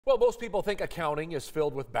Well, most people think accounting is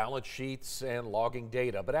filled with balance sheets and logging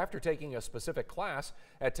data, but after taking a specific class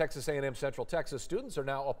at Texas A&M Central Texas, students are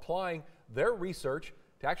now applying their research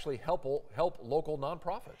to actually help local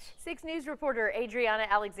nonprofits. 6 News reporter Adriana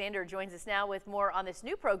Alexander joins us now with more on this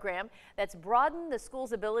new program that's broadened the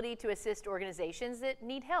school's ability to assist organizations that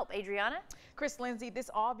need help. Adriana? Chris Lindsay,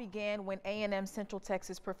 this all began when A&M Central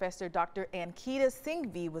Texas professor Dr. Ankita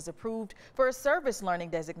Singhvi was approved for a service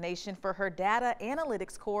learning designation for her data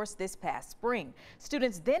analytics course this past spring.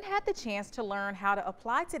 Students then had the chance to learn how to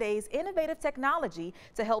apply today's innovative technology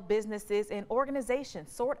to help businesses and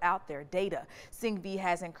organizations sort out their data. Singhvi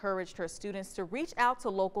has encouraged her students to reach out to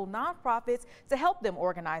local nonprofits to help them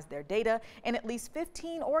organize their data, and at least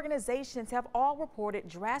 15 organizations have all reported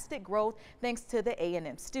drastic growth thanks to the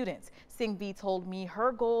A&M students. Singhvi told me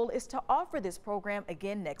her goal is to offer this program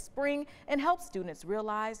again next spring and help students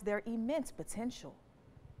realize their immense potential.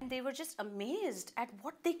 They were just amazed at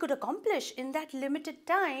what they could accomplish in that limited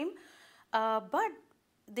time, but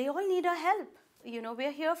they all need our help. You know,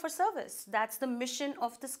 we're here for service. That's the mission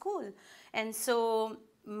of the school. And so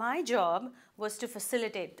my job was to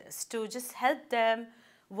facilitate this, to just help them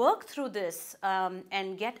work through this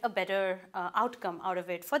and get a better outcome out of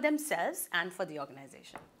it for themselves and for the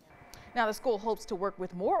organization. Now, the school hopes to work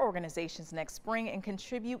with more organizations next spring and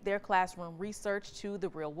contribute their classroom research to the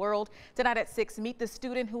real world. Tonight at 6, meet the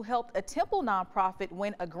student who helped a Temple nonprofit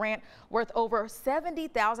win a grant worth over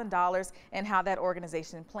 $70,000 and how that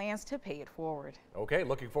organization plans to pay it forward. Okay,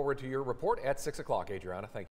 looking forward to your report at 6 o'clock, Adriana. Thank you.